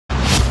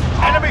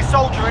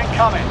soldier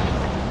incoming.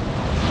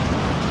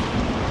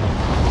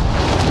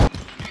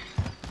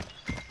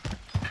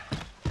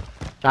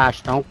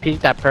 Josh, don't peek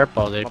that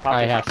purple. They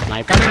probably have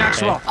snipers. Coming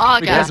Axel. Oh,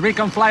 We God. has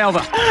recon flyover.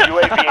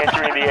 UAV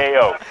entering the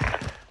AO.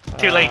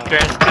 Too late,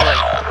 Chris. Too late.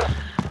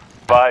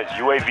 Advise,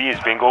 UAV is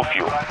bingo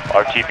fuel.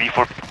 RTB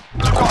for...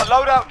 Got a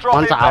loadout drop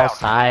One's inbound.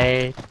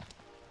 outside.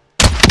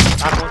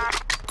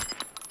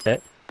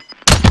 Hit.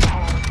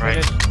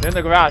 Right. They're in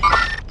the garage.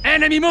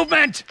 Enemy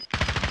movement.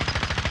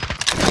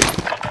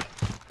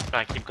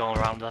 Try to keep going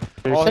around them.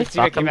 Dude, Oh, say his teammate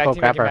fuck came him, back, go teammate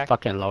grab came our back.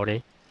 fucking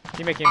loadie.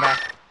 Teammate came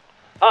back.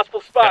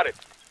 Hostile spotted.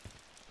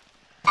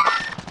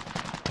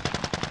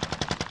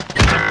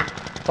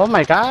 Oh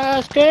my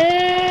gosh,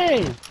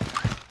 game!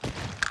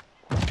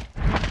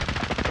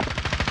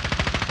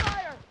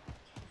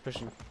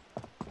 Pushing.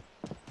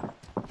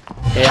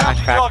 Yeah, I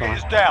cracked Target one.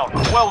 is down.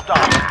 Well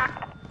done.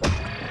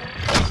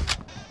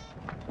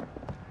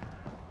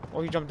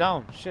 Oh, he jumped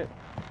down. Shit.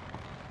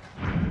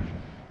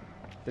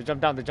 They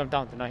jumped down. They jumped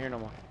down. They're not here no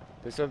more.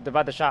 They're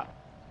by the shop.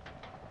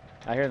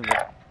 I hear them.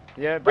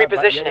 Yeah,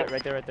 Repositioning. Yeah,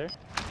 right there, right there.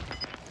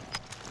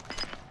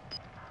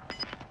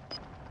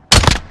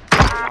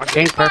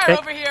 Game perfect.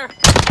 Over here.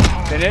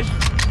 Finish.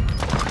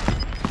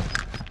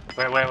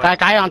 Wait. That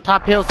guy on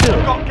top hill too.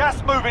 Got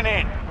gas moving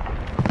in.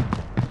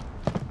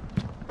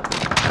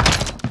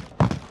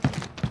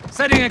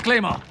 Setting a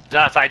claymore. He's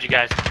outside you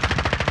guys.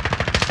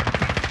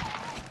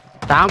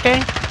 Down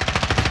game?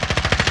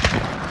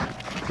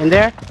 In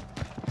there?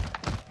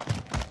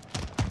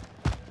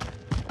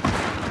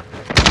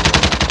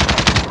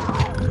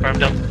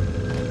 Confirmed him.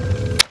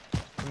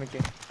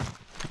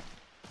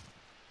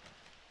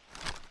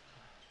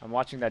 I'm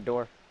watching that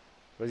door.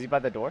 Was he by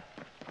the door?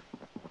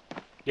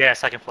 Yeah,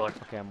 second floor.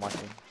 Okay, I'm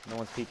watching. No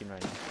one's peeking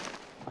right now.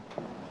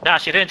 Nah,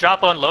 she didn't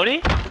drop on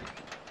Lodi?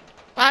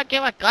 Fuck,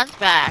 give my guns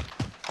back.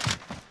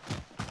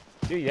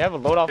 Dude, you have a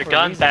loadout The for a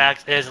gun reason.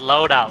 bags is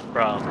loadout,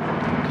 bro.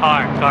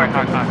 Car.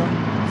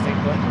 Stay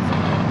put.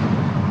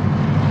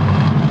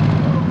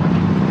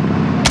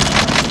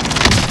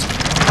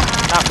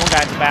 Knock one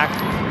guy in the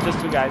back. Just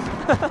two guys.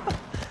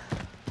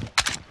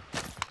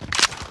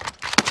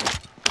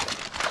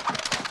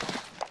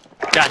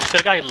 God, you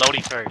could've got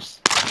Lodi first.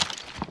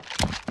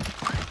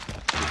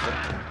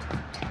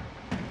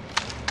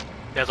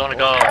 You guys wanna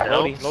go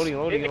Loading, hills?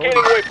 loading.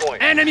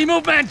 waypoint. Enemy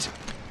movement.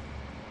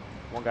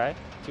 One guy,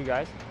 two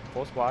guys,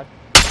 full squad.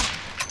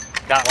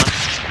 Got one.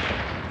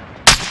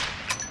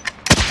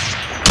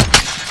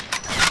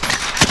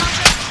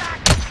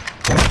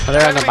 Are they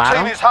on the Enemy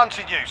bottom? team is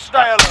hunting you.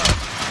 Stay alert.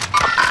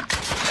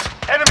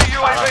 Enemy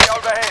UAV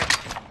overhead.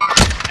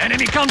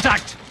 Enemy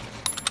contact.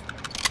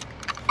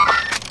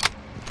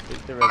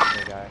 The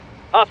resume guy.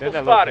 They're in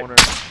that little corner on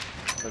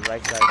the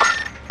right side.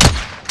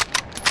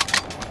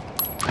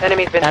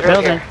 Enemy's been That through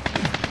building. here.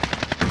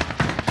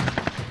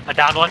 I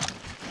downed one.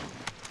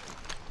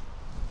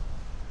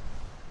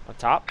 On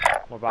top?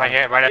 Or bottom? Right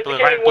here, right at blue,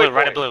 right at blue,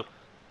 right at blue.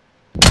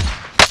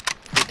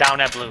 He's down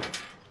at blue.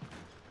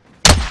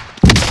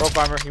 Pro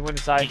farmer, he went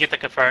You inside. get the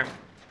confirm.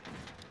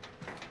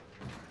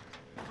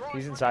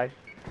 He's inside.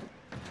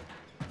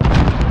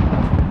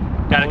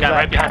 Got a was guy that?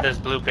 right behind this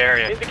blue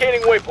barrier.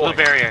 Indicating Blue waypoint.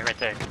 barrier right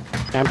there.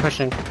 Yeah, I'm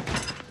pushing.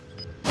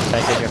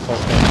 I get your full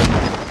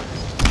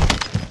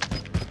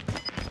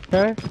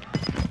Okay.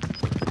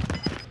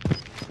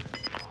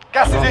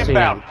 Gas Don't is see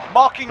inbound. him.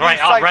 Marking you Right,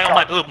 safe right on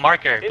my zone. blue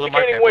marker. Blue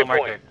marker, Indicating blue waypoint.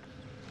 marker.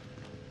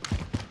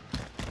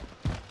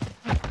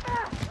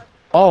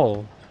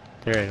 Oh,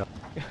 there you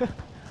go.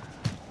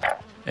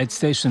 Aid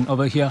station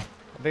over here.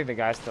 I think the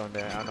guy's still in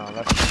there. I don't know.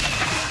 Let's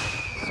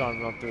saw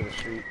him run through the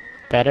street.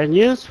 Better than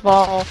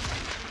useful.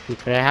 You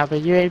could have a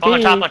UAV. Oh,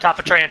 on top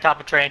of train.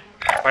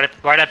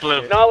 Right at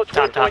blue. Knowledge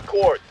Top. waypoint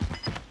court.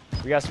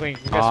 We gotta swing.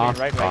 We Oh, gotta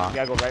swing right. fuck. We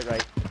gotta go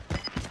right.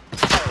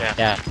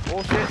 Yeah.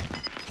 Oh shit.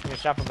 We got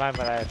shot from behind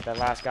by that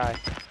last guy.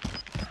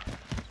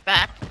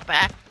 Back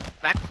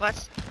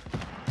foot.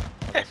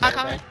 I'm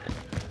coming.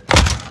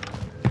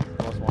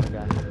 Almost one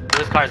guy.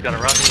 This car's gonna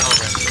run me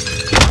over.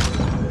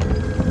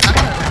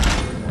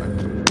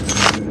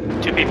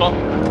 Two people.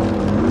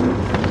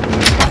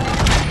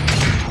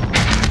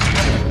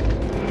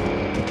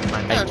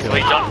 So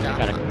he jumped.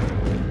 Gotta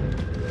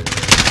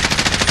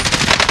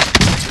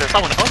Is there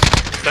someone else?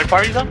 Third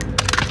party though?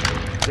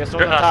 Yes, on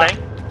the top.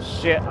 Saying?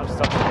 Shit, I'm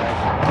stuck in the guy.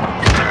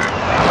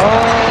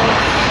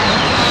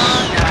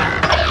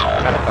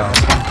 gotta go.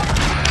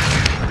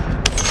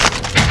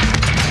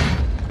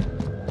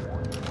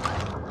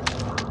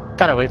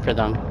 Gotta wait for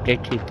them.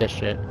 Gatekeep this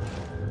shit.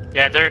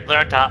 Yeah, they're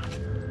on top.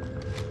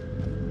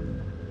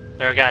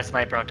 There's a guy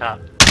sniper on top.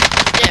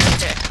 Yeah.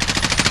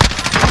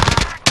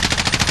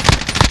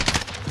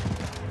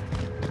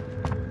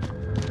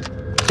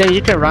 Then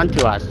you can run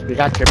to us. We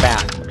got your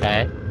back,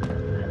 okay?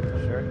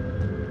 Sure.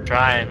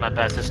 Trying my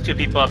best. There's two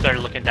people up there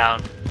looking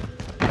down.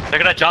 They're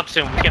gonna jump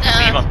soon. We can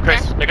leave them.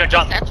 Chris, they're gonna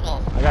jump. That's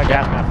wolf. I got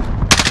gas mask.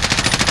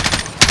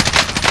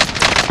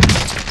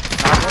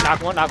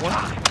 Knock one.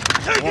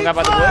 One guy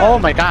by the wood. Oh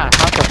my god,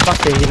 how the fuck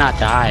did he not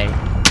die?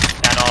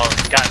 And all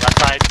guy left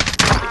side.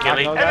 The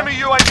ghillie. no. Enemy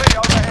UAV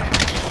overhead.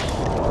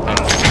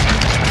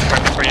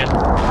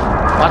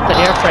 What's the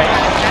air freight?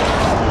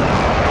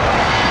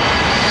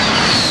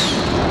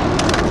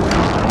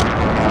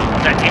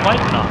 Is that team wipe?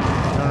 No.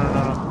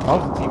 No. Oh,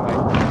 team wipe.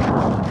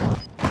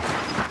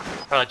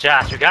 Oh,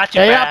 Josh, we got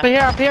you, Yeah,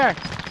 man. up here.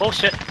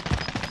 Bullshit.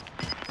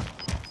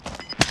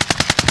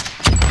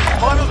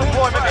 Final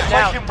deployment is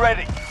making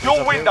ready.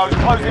 Your window's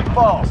closing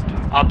fast.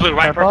 Blue,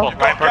 right Purple? purple,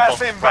 right Gas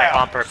purple. inbound. Right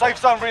on purple. Safe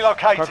zone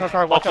relocated.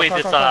 Car, watch Hopefully out,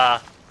 this,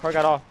 car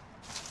got off.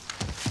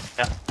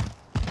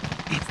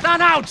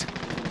 Stand out!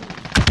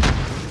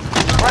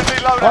 Friendly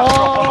loadout Oh,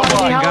 drop on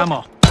the way. yeah.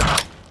 Ammo.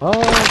 Oh,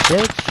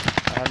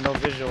 bitch. I have no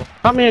visual.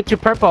 Come here to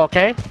purple,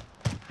 okay?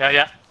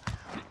 Yeah.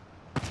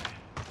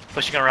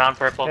 Pushing around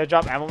purple. Can I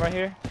drop ammo right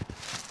here?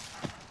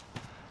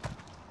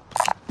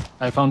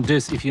 I found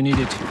this if you need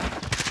it.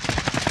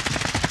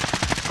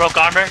 Broke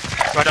armor.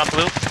 Right on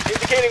blue.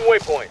 Indicating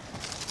waypoint.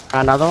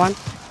 Another one?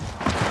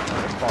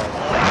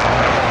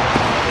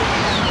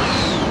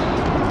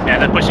 Yeah,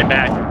 they're pushing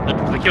back.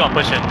 They keep on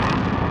pushing.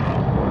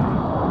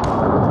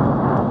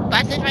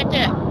 Bus is right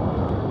there.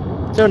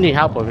 Still need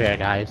help over here,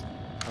 guys.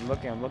 I'm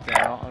looking. I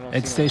don't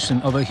Aid see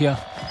station over here.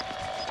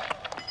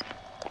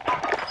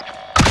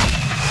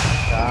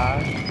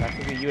 Gosh, that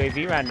could be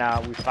UAV right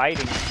now. We're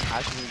fighting.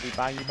 I should be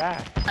buying you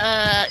back.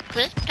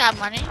 Chris got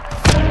money.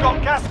 We've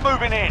got gas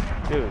moving in.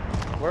 Dude,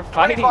 we're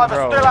fighting, 25 bro.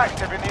 are still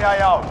active in the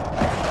AO.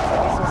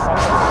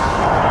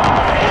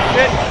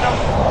 Shit.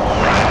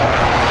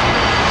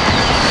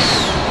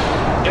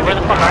 Yeah, where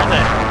the fuck are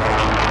they?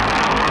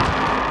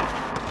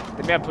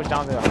 They may have pushed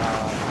down the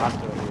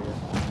hospital here.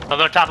 Oh,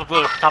 they're top of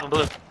blue. Top of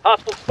blue.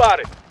 Hostile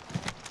spotted.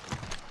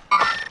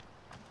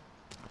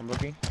 I'm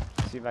looking.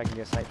 See if I can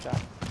get a snipe shot.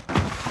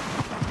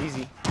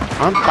 Easy.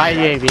 I'm by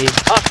UAV.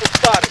 Hostile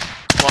spotted.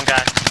 One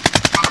guy.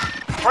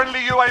 Friendly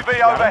UAV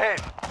Got him.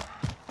 overhead.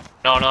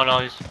 No.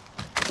 He's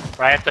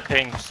right at the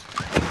pings.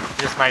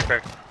 He's a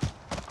sniper.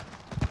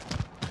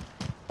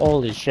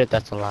 Holy shit,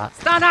 that's a lot.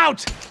 Stand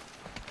out!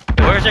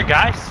 Hey, where's your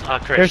guys?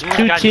 Chris. There's Who's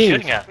two the guys teams. you're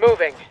shooting at?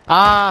 Moving.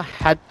 I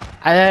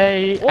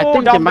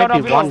think there might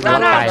be one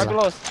Down guy.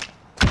 below.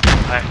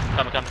 Alright,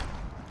 coming.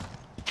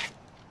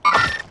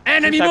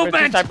 Enemy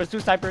movement! Two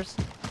snipers.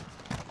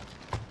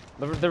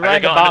 They're they right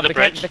at the going bottom. under the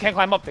bridge? They can't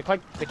climb up. They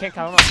can't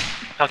climb up.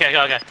 Okay.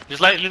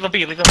 Just leave them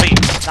be.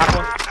 Knock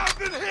one.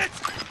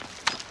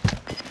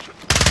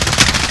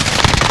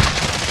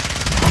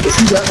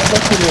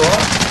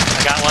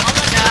 I got one.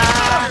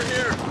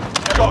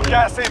 You've got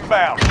gas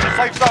inbound.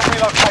 Safe zone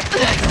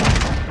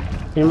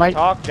relocated. You might.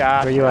 Talk,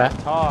 Josh. Where you at?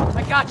 Talk.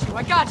 I got you.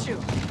 I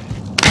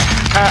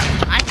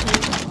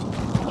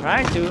do.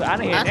 Trying to. I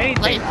don't hear That's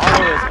anything. late. All of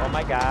this. Oh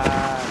my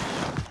god.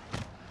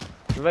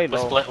 Too late,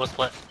 We'll low.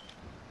 split.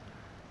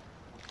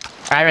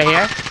 Right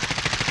here.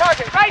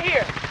 Target right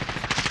here.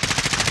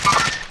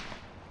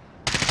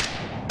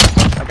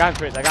 I got him,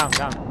 Chris. I got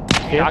him.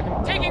 Here.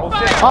 Taking Oh,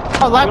 fire! shit.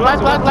 Oh,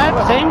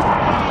 left. Same.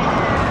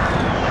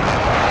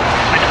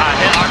 I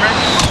hit armor.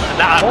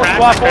 Full Crack.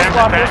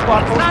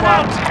 squad.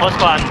 Full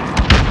squad.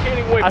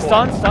 I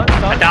stunned.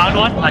 I downed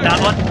one.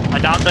 I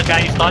downed the guy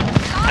you stunned.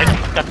 I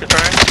got the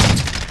burn.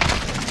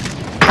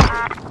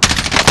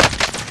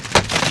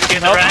 You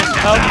getting the red?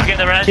 Help. You getting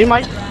the red? Team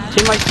might.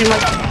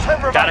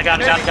 Got it.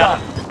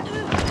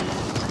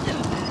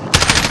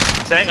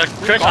 Saying,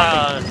 Chris,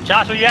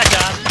 Josh, where you at,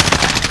 Josh?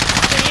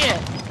 Yeah.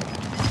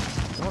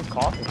 Someone's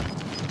coughing.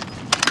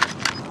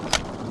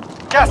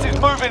 Gas is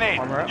moving in.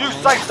 Armor up. New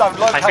safe zone I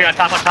see located. on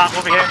top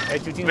over here. Hey,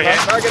 two teams Over here.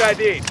 left. Target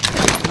ID.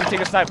 You take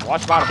a snipe.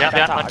 Watch bottom. Yeah, I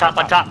got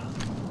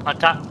on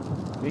top.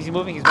 Is he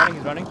moving? He's running.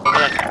 Over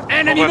there.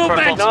 Enemy Over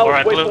movement! purple, or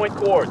at blue.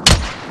 towards.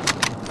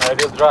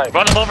 Ideal drive.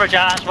 Run him over,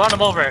 Josh. Run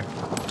him over.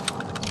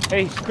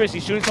 Hey, Chris,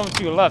 he's shooting someone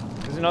to your left.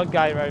 There's another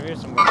guy right here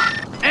somewhere.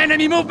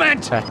 Enemy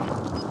movement! Okay.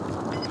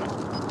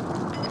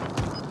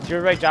 To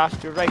your right, Josh.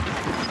 To your right.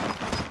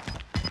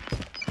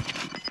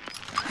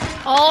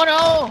 Oh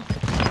no.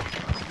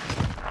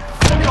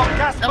 We've got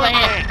gas Over moving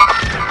here. in.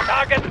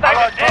 Target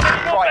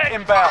right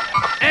inbound.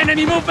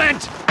 Enemy movement!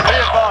 Be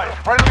advised.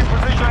 Friendly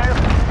position is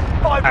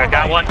 5 Alright,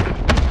 got one.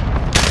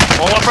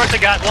 One more person,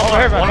 guys. One Over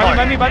here, more.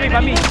 by me. Get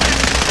him.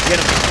 Get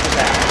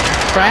that.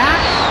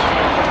 Crack.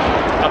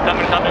 I'm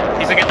coming.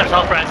 He's gonna get their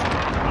self-res.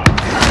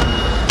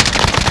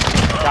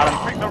 Got him.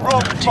 Pick the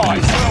wrong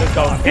fight. Let's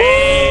go.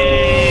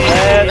 Hey!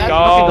 Let's Let's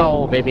go.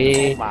 go,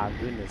 baby. Oh my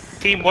goodness.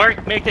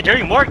 Teamwork, make the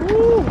dream work.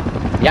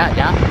 Yeah.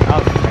 That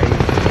was crazy.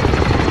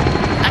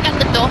 I got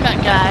the donut,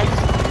 guys.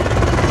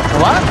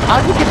 What?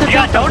 How'd you get the You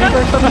got donut? donut?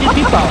 There's so many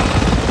people.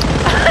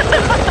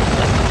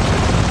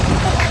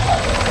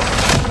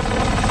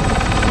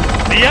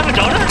 Do you have a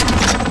donut?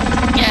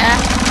 Yeah.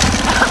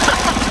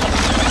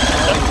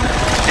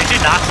 Did you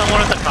knock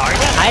someone with the car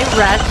yet? I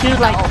ran you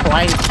like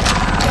twice.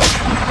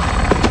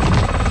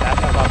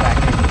 That's not about back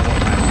here.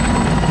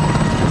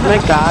 Oh my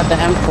god, the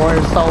M4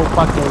 is so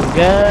fucking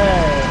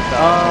good. Warzone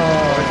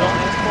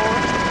Oh.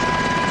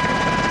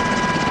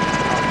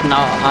 M4? No,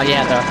 oh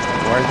yeah, the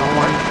Warzone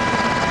one.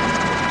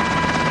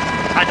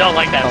 I don't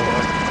like that.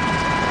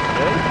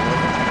 Really?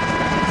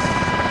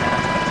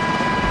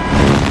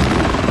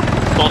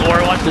 Cold War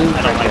one?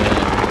 I don't like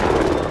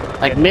it.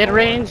 Like mid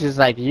range is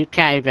like you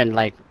can't even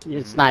like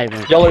it's not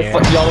even. Y'all are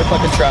fair. y'all are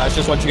fucking trash.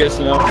 Just want you guys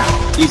to know.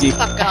 Easy.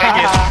 Fuck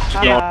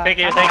Thank you. off. Thank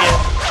you. Thank you.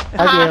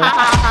 Thank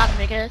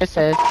you. Niggas. This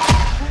is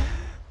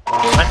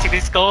Let's see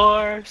these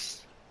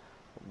scores.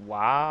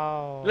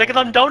 Wow. Look at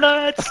them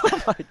donuts.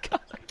 Oh my god.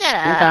 we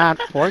Yeah.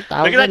 got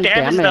 4,000 Look at that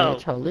damage,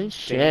 damage. though. Holy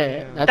shit,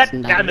 Damn. that's That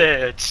nice.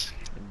 damage.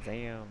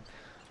 Damn.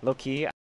 Low key.